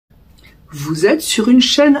Vous êtes sur une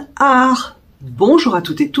chaîne art. Bonjour à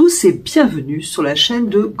toutes et tous et bienvenue sur la chaîne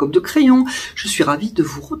de Gomme de Crayon. Je suis ravie de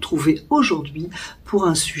vous retrouver aujourd'hui pour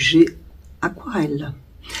un sujet aquarelle.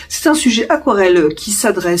 C'est un sujet aquarelle qui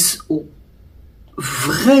s'adresse aux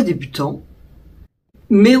vrais débutants,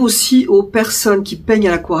 mais aussi aux personnes qui peignent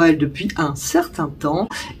à l'aquarelle depuis un certain temps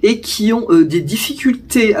et qui ont des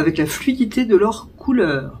difficultés avec la fluidité de leurs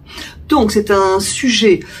couleurs. Donc c'est un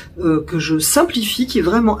sujet que je simplifie, qui est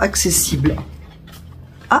vraiment accessible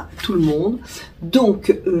à tout le monde.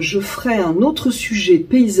 Donc je ferai un autre sujet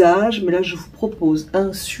paysage, mais là je vous propose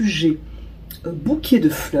un sujet bouquet de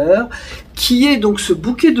fleurs, qui est donc ce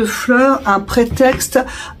bouquet de fleurs un prétexte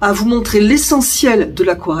à vous montrer l'essentiel de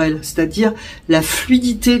l'aquarelle, c'est-à-dire la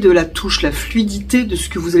fluidité de la touche, la fluidité de ce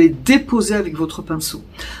que vous allez déposer avec votre pinceau.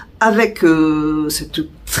 Avec cette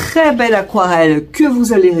très belle aquarelle que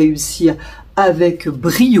vous allez réussir avec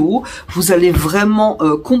brio, vous allez vraiment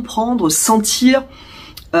comprendre, sentir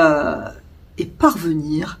et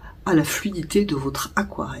parvenir à la fluidité de votre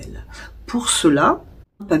aquarelle. Pour cela,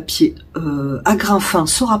 un papier à grain fin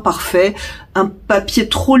sera parfait. Un papier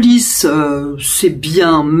trop lisse, c'est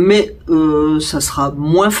bien, mais ça sera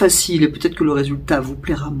moins facile et peut-être que le résultat vous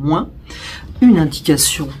plaira moins. Une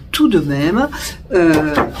indication tout de même.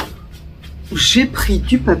 J'ai pris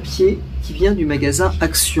du papier qui vient du magasin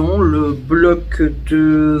Action. Le bloc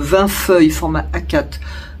de 20 feuilles format A4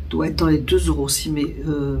 doit être dans les 2 € si mes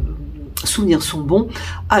souvenirs sont bons.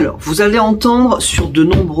 Alors, vous allez entendre sur de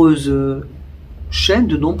nombreuses chaînes,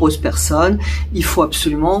 de nombreuses personnes, il faut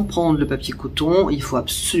absolument prendre le papier coton, il faut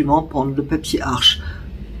absolument prendre le papier arche.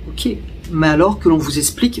 Ok, mais alors que l'on vous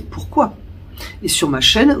explique pourquoi. Et sur ma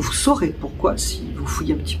chaîne, vous saurez pourquoi si vous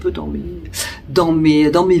fouillez un petit peu dans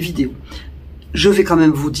mes vidéos. Je vais quand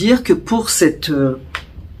même vous dire que pour ces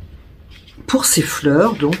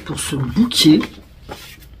fleurs, donc pour ce bouquet,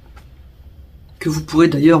 que vous pourrez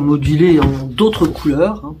d'ailleurs moduler en d'autres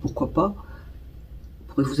couleurs, hein, pourquoi pas.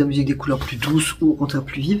 Vous pourrez vous amuser avec des couleurs plus douces ou au contraire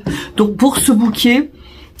plus vives. Donc pour ce bouquet,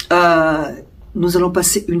 nous allons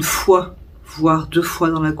passer une fois, voire 2 fois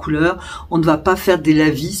dans la couleur. On ne va pas faire des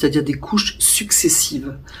lavis, c'est-à-dire des couches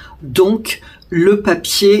successives. Donc le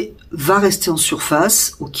papier va rester en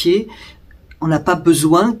surface, ok. On n'a pas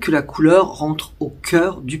besoin que la couleur rentre au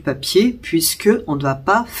cœur du papier, puisque on ne va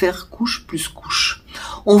pas faire couche plus couche.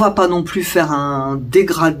 On va pas non plus faire un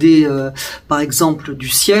dégradé, par exemple du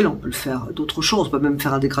ciel. On peut le faire d'autres choses. On peut même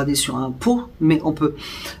faire un dégradé sur un pot, mais on peut.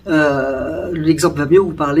 L'exemple va mieux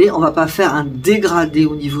vous parler. On va pas faire un dégradé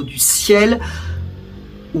au niveau du ciel,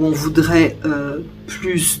 où on voudrait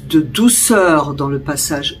plus de douceur dans le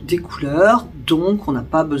passage des couleurs, donc on n'a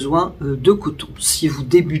pas besoin de coton. Si vous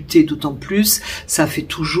débutez d'autant plus, ça fait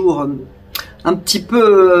toujours un petit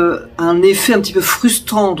peu un effet un petit peu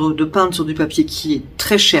frustrant de peindre sur du papier qui est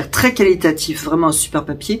très cher, très qualitatif, vraiment un super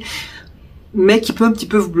papier, mais qui peut un petit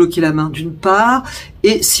peu vous bloquer la main d'une part,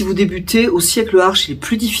 et si vous débutez aussi avec le arche, il est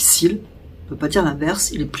plus difficile, on peut pas dire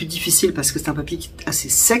l'inverse, il est plus difficile parce que c'est un papier qui est assez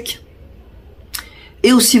sec.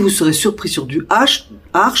 Et aussi, vous serez surpris sur du arche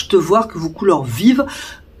de voir que vos couleurs vives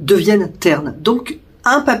deviennent ternes. Donc,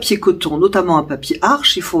 un papier coton, notamment un papier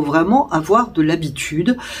arche, il faut vraiment avoir de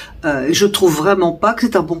l'habitude. Je trouve vraiment pas que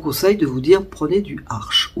c'est un bon conseil de vous dire prenez du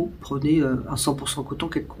arche ou prenez un 100% coton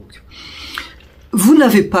quelconque. Vous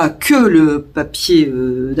n'avez pas que le papier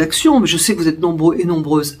d'Action, mais je sais que vous êtes nombreux et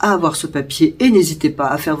nombreuses à avoir ce papier et n'hésitez pas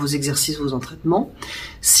à faire vos exercices, vos entraînements.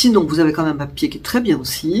 Sinon, vous avez quand même un papier qui est très bien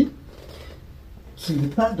aussi, qui n'est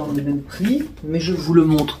pas dans le même prix, mais je vous le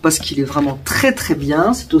montre parce qu'il est vraiment très très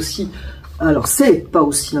bien. C'est aussi, alors c'est pas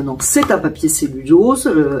aussi, non, c'est un papier cellulose,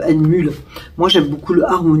 N-Mule. Moi j'aime beaucoup le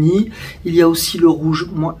Harmonie. Il y a aussi le rouge,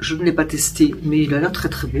 moi je ne l'ai pas testé, mais il a l'air très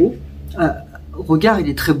très beau. Regard, il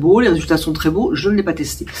est très beau, les résultats sont très beaux, je ne l'ai pas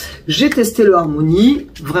testé. J'ai testé le Harmonie,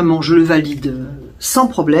 vraiment je le valide sans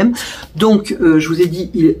problème. Donc je vous ai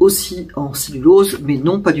dit, il est aussi en cellulose, mais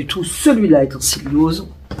non pas du tout, celui-là est en cellulose.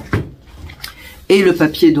 Et le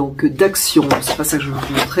papier donc d'Action, c'est pas ça que je vais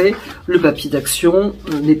vous montrer, le papier d'Action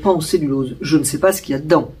n'est pas en cellulose. Je ne sais pas ce qu'il y a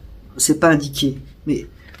dedans, c'est pas indiqué. Mais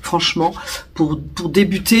franchement, pour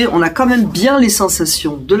débuter, on a quand même bien les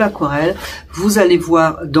sensations de l'aquarelle. Vous allez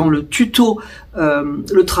voir dans le tuto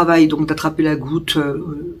le travail donc d'attraper la goutte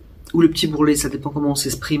ou le petit bourrelet, ça dépend comment on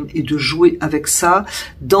s'exprime, et de jouer avec ça,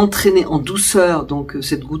 d'entraîner en douceur donc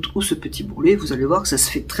cette goutte ou ce petit bourrelet. Vous allez voir que ça se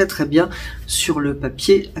fait très très bien sur le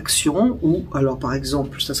papier Action, ou alors par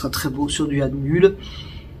exemple ça sera très beau sur du N-Mule,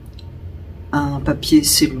 un papier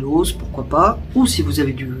cellulose, pourquoi pas, ou si vous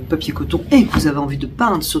avez du papier coton et que vous avez envie de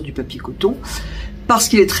peindre sur du papier coton, parce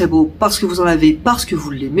qu'il est très beau, parce que vous en avez, parce que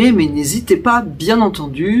vous l'aimez, mais n'hésitez pas, bien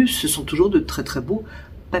entendu, ce sont toujours de très très beaux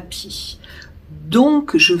papier.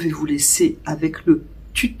 Donc, je vais vous laisser avec le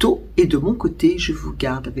tuto et de mon côté, je vous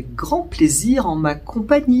garde avec grand plaisir en ma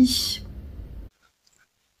compagnie.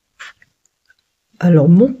 Alors,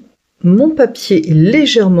 mon papier est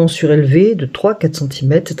légèrement surélevé de 3-4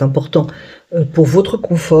 cm. C'est important pour votre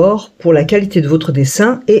confort, pour la qualité de votre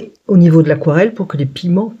dessin et au niveau de l'aquarelle pour que les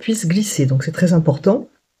pigments puissent glisser. Donc, c'est très important.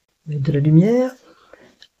 Avec de la lumière.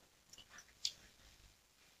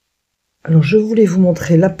 Alors, je voulais vous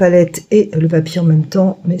montrer la palette et le papier en même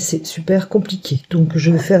temps, mais c'est super compliqué. Donc,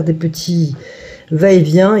 je vais faire des petits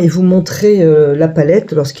va-et-vient et vous montrer la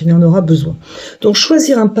palette lorsqu'il y en aura besoin. Donc,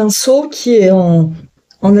 choisir un pinceau qui est en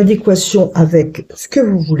adéquation avec ce que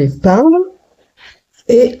vous voulez peindre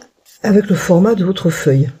et avec le format de votre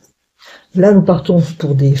feuille. Là, nous partons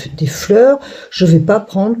pour des fleurs. Je ne vais pas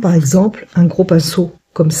prendre, par exemple, un gros pinceau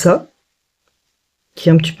comme ça, qui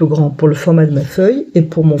est un petit peu grand pour le format de ma feuille, et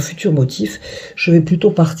pour mon futur motif, je vais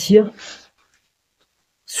plutôt partir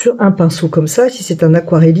sur un pinceau comme ça, si c'est un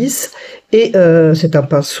aquarelliste, et c'est un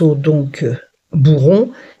pinceau donc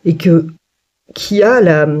bourron, et qui a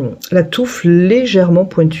la touffe légèrement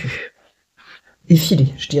pointue,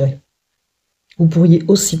 effilée, je dirais. Vous pourriez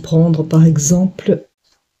aussi prendre, par exemple,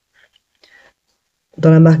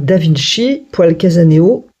 dans la marque Da Vinci, poil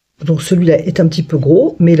Casaneo. Donc celui-là est un petit peu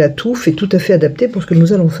gros, mais la touffe est tout à fait adaptée pour ce que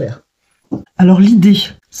nous allons faire. Alors l'idée,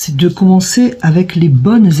 c'est de commencer avec les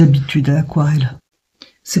bonnes habitudes à l'aquarelle.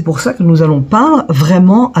 C'est pour ça que nous allons peindre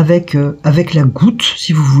vraiment avec la goutte,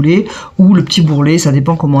 si vous voulez, ou le petit bourrelet, ça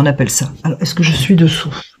dépend comment on appelle ça. Alors, est-ce que je suis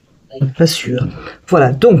dessous? Pas sûr.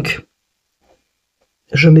 Voilà, donc,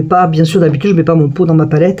 je mets pas, bien sûr d'habitude, je mets pas mon pot dans ma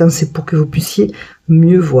palette, hein, c'est pour que vous puissiez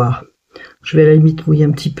mieux voir. Je vais à la limite mouiller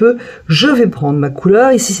un petit peu. Je vais prendre ma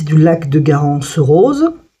couleur. Ici, c'est du lac de Garance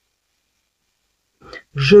rose.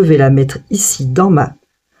 Je vais la mettre ici dans ma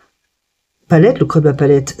palette. Le creux de ma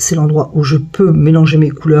palette, c'est l'endroit où je peux mélanger mes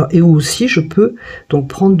couleurs et où aussi je peux donc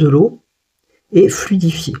prendre de l'eau et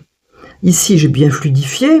fluidifier. Ici, j'ai bien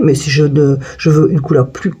fluidifié, mais si je veux une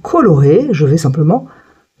couleur plus colorée, je vais simplement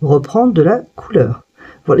reprendre de la couleur.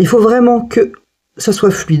 Voilà, il faut vraiment que ça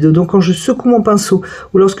soit fluide. Donc quand je secoue mon pinceau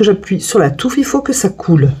ou lorsque j'appuie sur la touffe, il faut que ça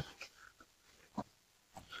coule.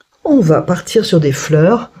 On va partir sur des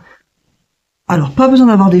fleurs. Alors pas besoin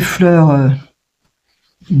d'avoir des fleurs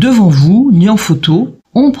devant vous ni en photo.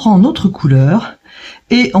 On prend notre couleur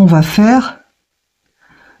et on va faire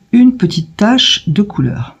une petite tache de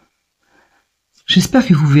couleur. J'espère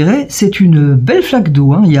que vous verrez, c'est une belle flaque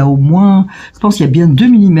d'eau, hein. Il y a au moins, je pense qu'il y a bien 2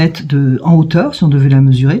 mm en hauteur, si on devait la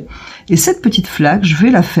mesurer. Et cette petite flaque, je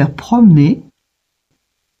vais la faire promener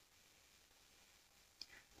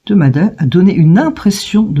de manière à donner une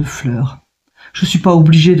impression de fleur. Je ne suis pas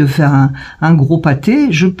obligée de faire un gros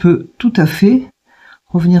pâté, je peux tout à fait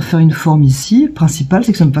revenir faire une forme ici. Le principal,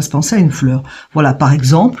 c'est que ça me fasse penser à une fleur. Voilà, par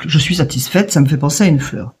exemple, je suis satisfaite, ça me fait penser à une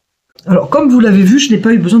fleur. Alors, comme vous l'avez vu, je n'ai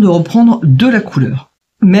pas eu besoin de reprendre de la couleur.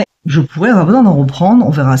 Mais je pourrais avoir besoin d'en reprendre, on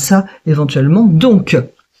verra ça éventuellement. Donc,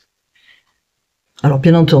 alors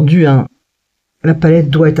bien entendu, hein, la palette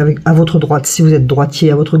doit être à votre droite si vous êtes droitier,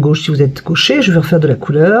 à votre gauche si vous êtes gaucher. Je vais refaire de la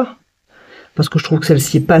couleur, parce que je trouve que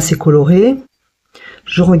celle-ci n'est pas assez colorée.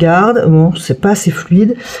 Je regarde, bon, c'est pas assez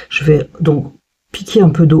fluide. Je vais donc piquer un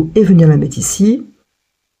peu d'eau et venir la mettre ici.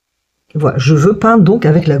 Voilà, je veux peindre donc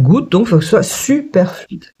avec la goutte, donc il faut que ce soit super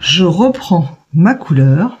fluide. Je reprends ma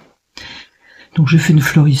couleur. Donc je fais une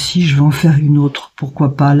fleur ici, je vais en faire une autre,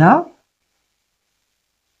 pourquoi pas là.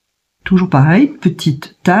 Toujours pareil,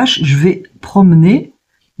 petite tache, je vais promener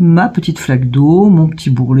ma petite flaque d'eau, mon petit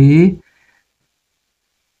bourrelet,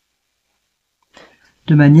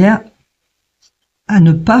 de manière à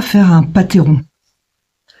ne pas faire un pâté rond.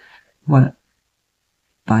 Voilà.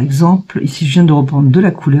 Par exemple, ici je viens de reprendre de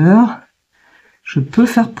la couleur, je peux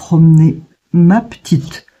faire promener ma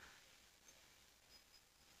petite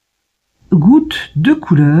goutte de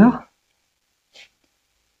couleur.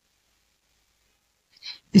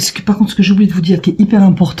 Et par contre, ce que j'ai oublié de vous dire, qui est hyper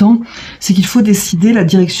important, c'est qu'il faut décider la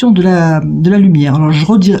direction de la lumière. Alors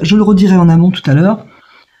je le redirai en amont tout à l'heure,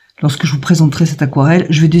 lorsque je vous présenterai cette aquarelle,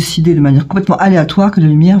 je vais décider de manière complètement aléatoire que la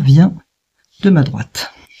lumière vient de ma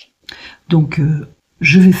droite. Donc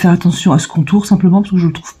je vais faire attention à ce contour simplement parce que je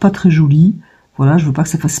le trouve pas très joli. Voilà, je veux pas que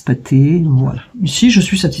ça fasse pâté. Voilà. Ici, je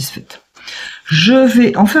suis satisfaite. Je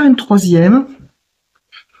vais en faire une troisième.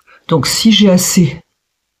 Donc, si j'ai assez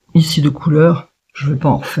ici de couleur, je ne vais pas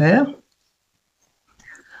en refaire.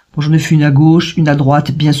 Bon, j'en ai fait une à gauche, une à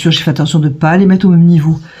droite. Bien sûr, j'ai fait attention de ne pas les mettre au même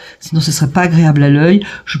niveau. Sinon, ce serait pas agréable à l'œil.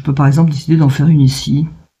 Je peux, par exemple, décider d'en faire une ici.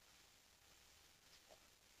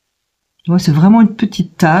 Ouais, c'est vraiment une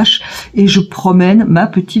petite tache et je promène ma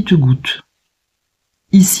petite goutte.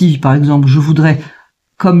 ici, par exemple, je voudrais,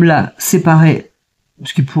 comme là, séparer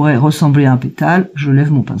ce qui pourrait ressembler à un pétale, je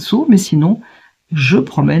lève mon pinceau, mais sinon, je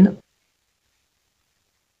promène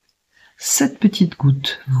cette petite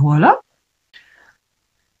goutte. Voilà.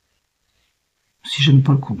 Si j'aime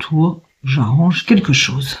pas le contour, j'arrange quelque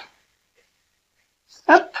chose.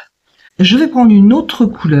 Hop. Je vais prendre une autre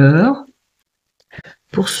couleur.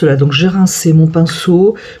 Pour cela, donc j'ai rincé mon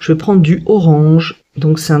pinceau. Je vais prendre du orange.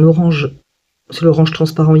 Donc c'est un orange, c'est l'orange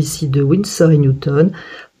transparent ici de Winsor & Newton.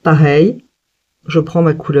 Pareil, je prends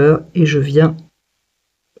ma couleur et je viens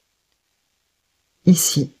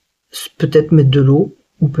ici, peut-être mettre de l'eau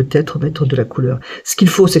ou peut-être mettre de la couleur. Ce qu'il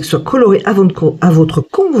faut, c'est que ce soit coloré à votre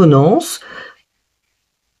convenance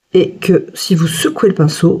et que si vous secouez le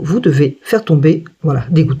pinceau, vous devez faire tomber, voilà,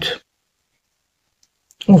 des gouttes.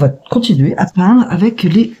 On va continuer à peindre avec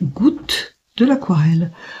les gouttes de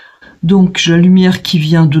l'aquarelle. Donc, j'ai la lumière qui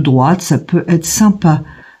vient de droite, ça peut être sympa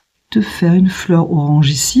de faire une fleur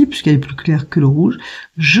orange ici, puisqu'elle est plus claire que le rouge.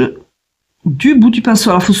 Du bout du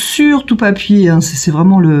pinceau, alors il faut surtout pas appuyer, hein, c'est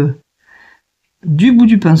vraiment du bout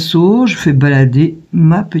du pinceau, je fais balader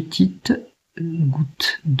ma petite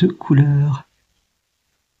goutte de couleur.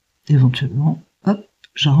 Éventuellement, hop,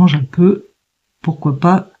 j'arrange un peu, pourquoi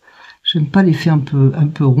pas. J'aime pas l'effet un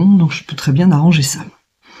peu rond, donc je peux très bien arranger ça.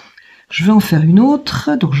 Je vais en faire une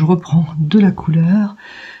autre, donc je reprends de la couleur.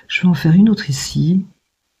 Je vais en faire une autre ici.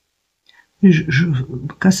 Et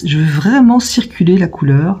je vais vraiment circuler la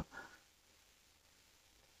couleur.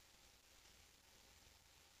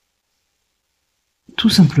 Tout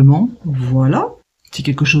simplement, voilà. Si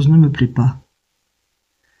quelque chose ne me plaît pas,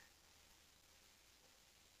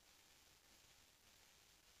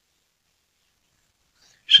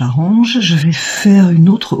 j'arrange. Je vais faire une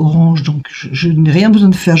autre orange, donc je n'ai rien besoin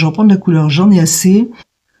de faire. Je reprends de la couleur, j'en ai assez.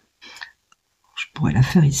 Je pourrais la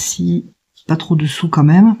faire ici, pas trop dessous quand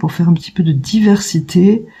même, pour faire un petit peu de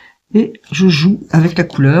diversité. Et je joue avec la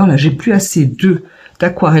couleur. Là, j'ai plus assez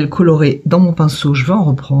d'aquarelle colorée dans mon pinceau. Je vais en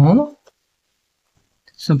reprendre,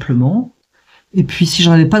 simplement. Et puis, si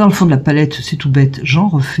j'en avais pas dans le fond de la palette, c'est tout bête, j'en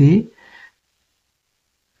refais.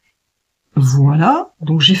 Voilà.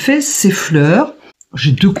 Donc, j'ai fait ces fleurs.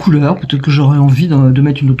 J'ai deux couleurs, peut-être que j'aurais envie de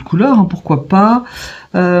mettre une autre couleur, hein, pourquoi pas.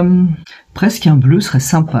 Presque un bleu serait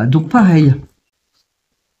sympa. Donc pareil,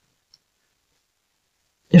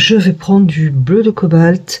 je vais prendre du bleu de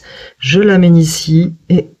cobalt, je l'amène ici,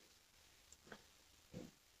 et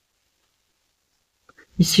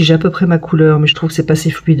ici j'ai à peu près ma couleur, mais je trouve que c'est pas assez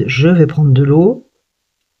fluide, je vais prendre de l'eau.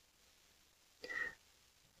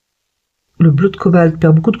 Le bleu de cobalt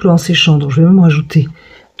perd beaucoup de couleur en séchant, donc je vais même rajouter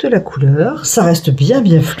de la couleur, ça reste bien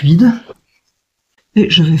fluide, et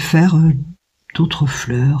je vais faire d'autres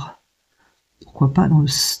fleurs, pourquoi pas dans le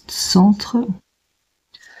centre,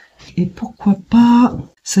 et pourquoi pas,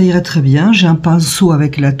 ça irait très bien. J'ai un pinceau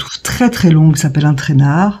avec la touffe très longue qui s'appelle un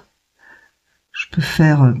traînard, je peux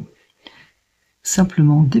faire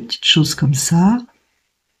simplement des petites choses comme ça,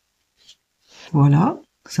 voilà,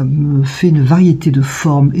 ça me fait une variété de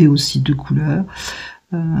formes et aussi de couleurs.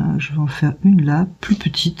 Je vais en faire une là, plus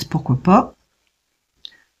petite, pourquoi pas.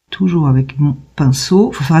 Toujours avec mon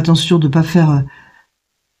pinceau. Il faut faire attention de ne pas faire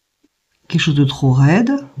quelque chose de trop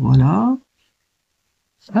raide. Voilà.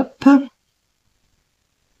 Hop.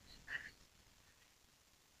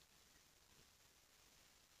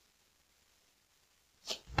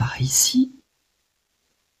 Par ici.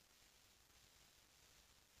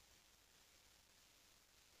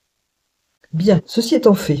 Bien, ceci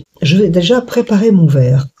étant fait, je vais déjà préparer mon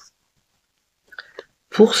verre.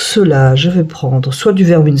 Pour cela, je vais prendre soit du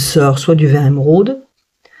verre Winsor, soit du verre émeraude,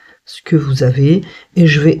 ce que vous avez, et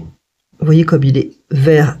je vais, vous voyez comme il est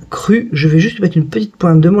vert cru, je vais juste mettre une petite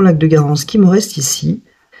pointe de mon lac de Garance qui me reste ici,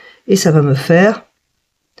 et ça va me faire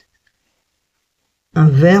un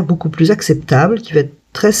vert beaucoup plus acceptable, qui va être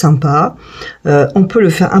très sympa. On peut le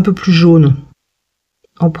faire un peu plus jaune,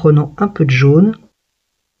 en prenant un peu de jaune.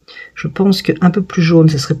 Je pense qu'un peu plus jaune,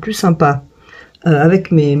 ça serait plus sympa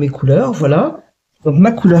avec mes couleurs, voilà. Donc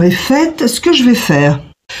ma couleur est faite. Ce que je vais faire,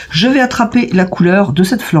 je vais attraper la couleur de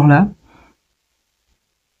cette fleur-là.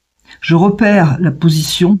 Je repère la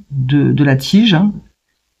position de la tige, hein,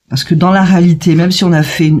 parce que dans la réalité, même si on a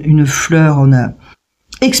fait une fleur, on a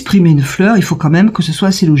exprimé une fleur, il faut quand même que ce soit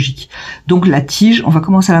assez logique. Donc la tige, on va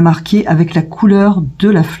commencer à la marquer avec la couleur de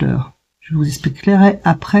la fleur. Je vous expliquerai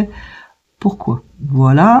après pourquoi.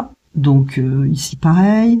 Voilà, donc ici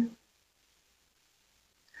pareil.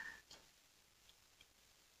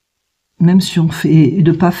 Même si on fait, et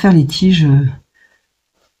de pas faire les tiges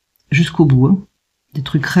jusqu'au bout, hein. Des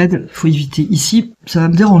trucs raides, faut éviter. Ici, ça va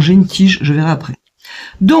me déranger une tige, je verrai après.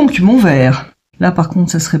 Donc mon verre, Là, par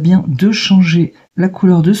contre, ça serait bien de changer la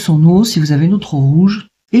couleur de son eau si vous avez une autre rouge.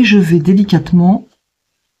 Et je vais délicatement,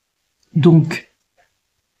 donc,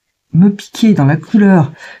 me piquer dans la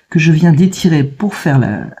couleur que je viens d'étirer pour faire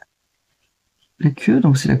la queue.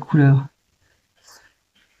 Donc, c'est la couleur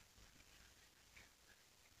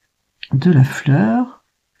de la fleur.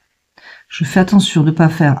 Je fais attention de ne pas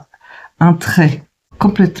faire un trait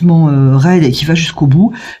complètement raide et qui va jusqu'au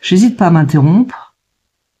bout. J'hésite pas à m'interrompre.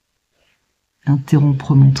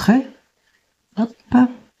 Interrompre mon trait. Hop.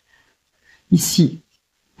 Ici,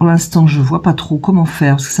 pour l'instant, je vois pas trop comment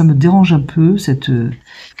faire parce que ça me dérange un peu cette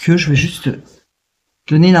queue. Je vais juste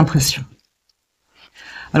donner une impression.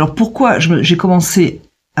 Alors pourquoi j'ai commencé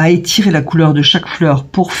à étirer la couleur de chaque fleur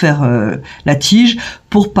pour faire la tige,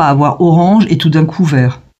 pour pas avoir orange et tout d'un coup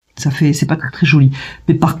vert. C'est pas très joli.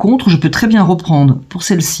 Mais par contre, je peux très bien reprendre pour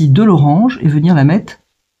celle-ci de l'orange et venir la mettre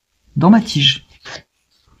dans ma tige.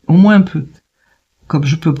 Au moins un peu. Comme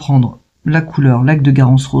je peux prendre la couleur lac de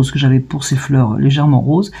Garance rose que j'avais pour ces fleurs légèrement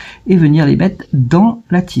roses et venir les mettre dans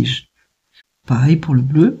la tige. Pareil pour le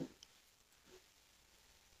bleu.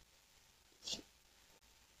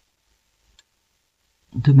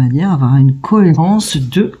 De manière à avoir une cohérence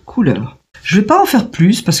de couleurs. Je vais pas en faire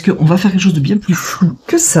plus parce qu'on va faire quelque chose de bien plus flou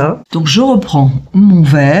que ça. Donc je reprends mon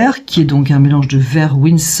vert qui est donc un mélange de vert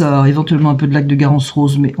Windsor, éventuellement un peu de lac de Garance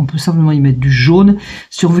rose, mais on peut simplement y mettre du jaune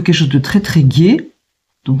si on veut quelque chose de très très gai.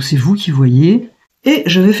 Donc c'est vous qui voyez. Et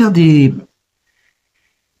je vais faire des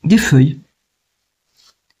feuilles.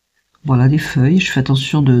 Voilà, des feuilles. Je fais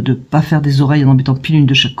attention de ne pas faire des oreilles en mettant pile une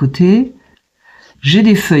de chaque côté. J'ai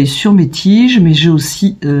des feuilles sur mes tiges, mais j'ai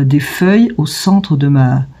aussi des feuilles au centre de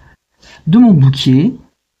mon bouquet.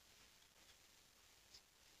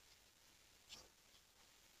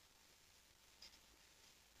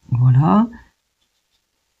 Voilà.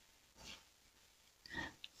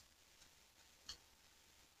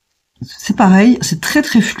 C'est pareil, c'est très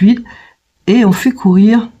très fluide et on fait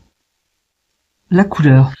courir la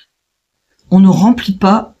couleur. On ne remplit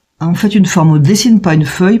pas, en fait, une forme, on ne dessine pas une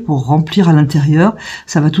feuille pour remplir à l'intérieur.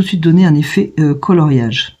 Ça va tout de suite donner un effet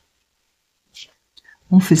coloriage.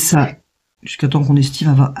 On fait ça jusqu'à temps qu'on estime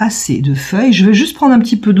avoir assez de feuilles. Je vais juste prendre un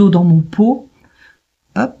petit peu d'eau dans mon pot.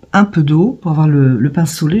 Hop, un peu d'eau pour avoir le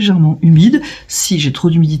pinceau légèrement humide. Si j'ai trop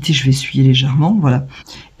d'humidité, je vais essuyer légèrement. Voilà.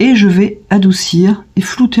 Et je vais adoucir et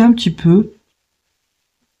flouter un petit peu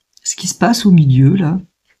ce qui se passe au milieu, là,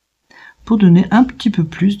 pour donner un petit peu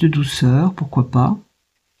plus de douceur, pourquoi pas.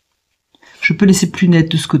 Je peux laisser plus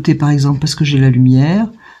net de ce côté, par exemple, parce que j'ai la lumière,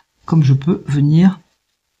 comme je peux venir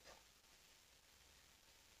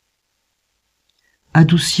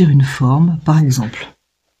adoucir une forme, par exemple.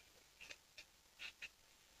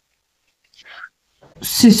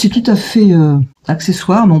 C'est tout à fait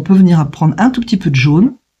accessoire, mais on peut venir prendre un tout petit peu de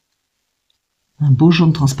jaune, un beau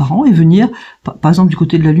jaune transparent, et venir, par exemple du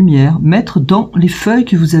côté de la lumière, mettre dans les feuilles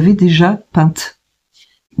que vous avez déjà peintes.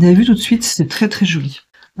 Vous avez vu tout de suite, c'est très très joli.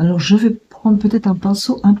 Alors je vais prendre peut-être un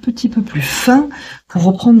pinceau un petit peu plus fin pour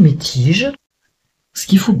reprendre mes tiges. Ce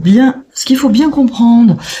qu'il faut bien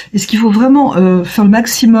comprendre, et ce qu'il faut vraiment faire le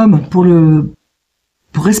maximum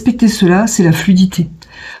pour respecter cela, c'est la fluidité.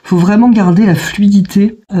 Il faut vraiment garder la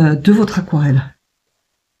fluidité de votre aquarelle.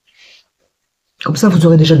 Comme ça, vous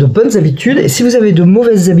aurez déjà de bonnes habitudes. Et si vous avez de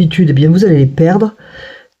mauvaises habitudes, eh bien, vous allez les perdre.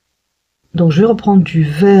 Donc, je vais reprendre du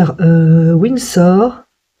vert Windsor.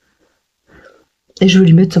 Et je vais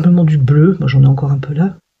lui mettre simplement du bleu. Moi, j'en ai encore un peu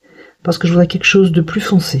là. Parce que je voudrais quelque chose de plus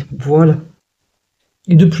foncé. Voilà.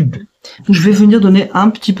 Et de plus bleu. Donc, je vais venir donner un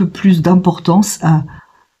petit peu plus d'importance à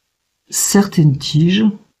certaines tiges.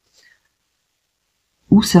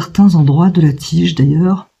 Ou certains endroits de la tige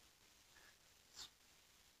d'ailleurs.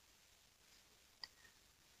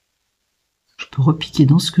 Je peux repiquer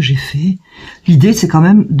dans ce que j'ai fait. L'idée c'est quand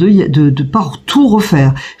même de pas tout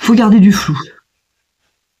refaire. Il faut garder du flou.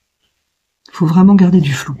 Il faut vraiment garder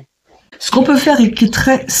du flou. Ce qu'on peut faire et qui est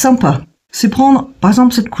très sympa, c'est prendre par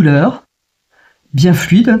exemple cette couleur, bien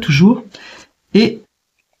fluide hein, toujours, et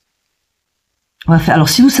on va faire. Alors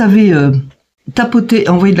si vous savez tapoter et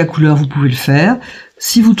envoyer de la couleur, vous pouvez le faire.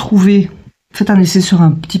 Si vous trouvez, faites un essai sur un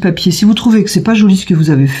petit papier. Si vous trouvez que c'est pas joli ce que vous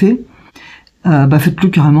avez fait, faites-le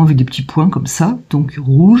carrément avec des petits points comme ça. Donc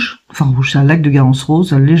rouge, enfin rouge, c'est un lac de Garance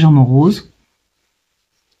rose, légèrement rose.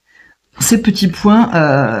 Ces petits points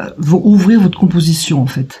vont ouvrir votre composition en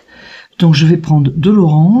fait. Donc je vais prendre de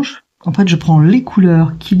l'orange. En fait, je prends les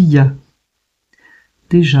couleurs qu'il y a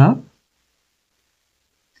déjà.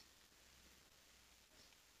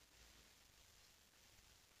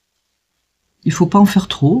 Il faut pas en faire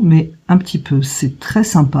trop, mais un petit peu, c'est très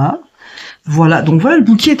sympa. Voilà, donc voilà, le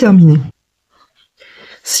bouquet est terminé.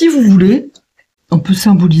 Si vous voulez, on peut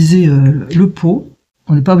symboliser le pot.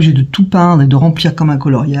 On n'est pas obligé de tout peindre et de remplir comme un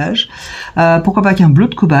coloriage. Pourquoi pas qu'un bleu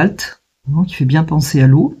de cobalt, qui fait bien penser à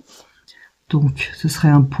l'eau. Donc ce serait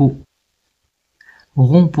un pot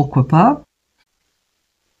rond, pourquoi pas.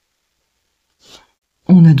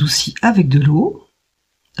 On adoucit avec de l'eau.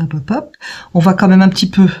 Hop, hop, hop. On va quand même un petit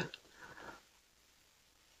peu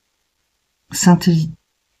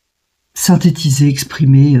synthétiser,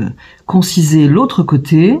 exprimer, conciser l'autre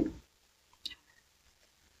côté.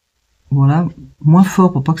 Voilà, moins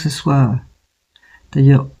fort pour pas que ce soit...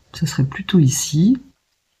 D'ailleurs, ce serait plutôt ici.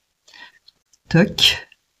 Toc.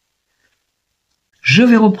 Je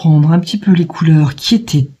vais reprendre un petit peu les couleurs qui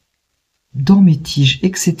étaient dans mes tiges,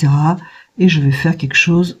 etc. Et je vais faire quelque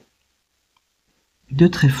chose de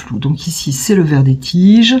très flou. Donc ici, c'est le vert des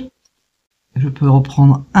tiges. Je peux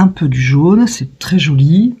reprendre un peu du jaune, c'est très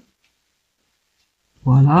joli.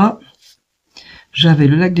 Voilà. J'avais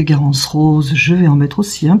le lac de Garance rose, je vais en mettre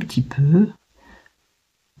aussi un petit peu.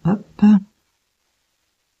 Hop.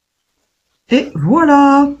 Et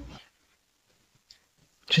voilà.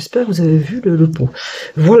 J'espère que vous avez vu le pot.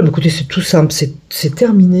 Voilà, écoutez, c'est tout simple, c'est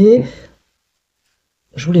terminé.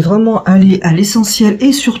 Je voulais vraiment aller à l'essentiel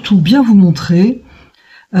et surtout bien vous montrer.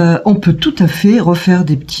 On peut tout à fait refaire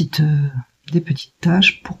des petites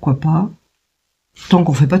tâches, pourquoi pas, tant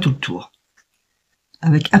qu'on ne fait pas tout le tour.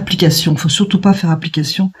 Avec application, il ne faut surtout pas faire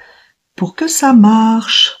application pour que ça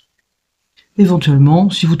marche. Éventuellement,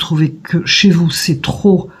 si vous trouvez que chez vous c'est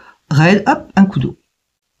trop raide, hop, un coup d'eau.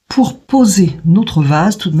 Pour poser notre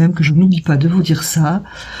vase, tout de même que je n'oublie pas de vous dire ça,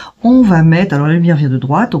 on va mettre, alors la lumière vient de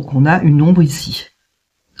droite, donc on a une ombre ici,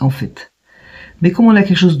 en fait. Mais comme on a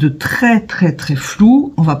quelque chose de très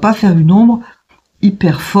flou, on va pas faire une ombre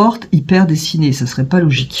hyper forte, hyper dessinée, ça serait pas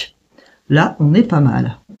logique. Là, on est pas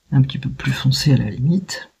mal. Un petit peu plus foncé à la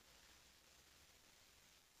limite.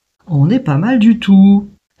 On est pas mal du tout.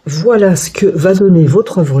 Voilà ce que va donner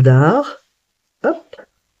votre œuvre d'art. Hop.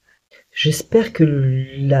 J'espère que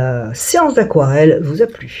la séance d'aquarelle vous a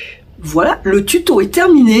plu. Voilà, le tuto est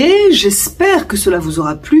terminé. J'espère que cela vous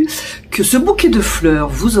aura plu, que ce bouquet de fleurs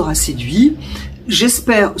vous aura séduit.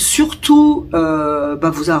 J'espère surtout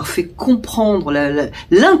vous avoir fait comprendre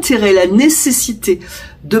l'intérêt, la nécessité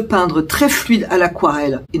de peindre très fluide à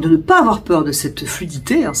l'aquarelle et de ne pas avoir peur de cette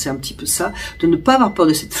fluidité, hein, c'est un petit peu ça, de ne pas avoir peur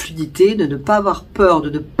de cette fluidité, de ne pas avoir peur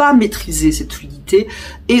de ne pas maîtriser cette fluidité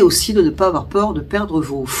et aussi de ne pas avoir peur de perdre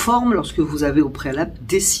vos formes lorsque vous avez au préalable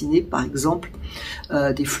dessiné par exemple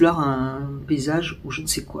des fleurs, un paysage ou je ne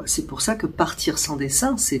sais quoi. C'est pour ça que partir sans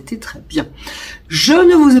dessin, c'était très bien. Je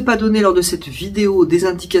ne vous ai pas donné lors de cette vidéo des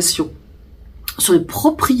indications sur les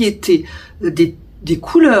propriétés des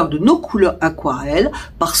couleurs, de nos couleurs aquarelles,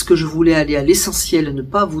 parce que je voulais aller à l'essentiel et ne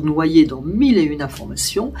pas vous noyer dans 1001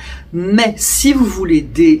 informations. Mais si vous voulez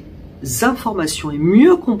des informations et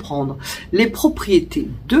mieux comprendre les propriétés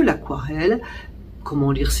de l'aquarelle,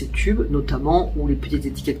 comment lire ces tubes notamment, ou les petites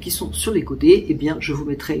étiquettes qui sont sur les godets, eh bien je vous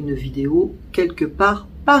mettrai une vidéo quelque part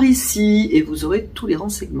par ici et vous aurez tous les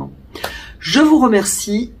renseignements. Je vous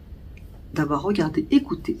remercie d'avoir regardé,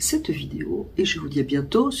 écouté cette vidéo et je vous dis à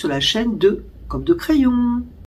bientôt sur la chaîne de Comme de Crayon.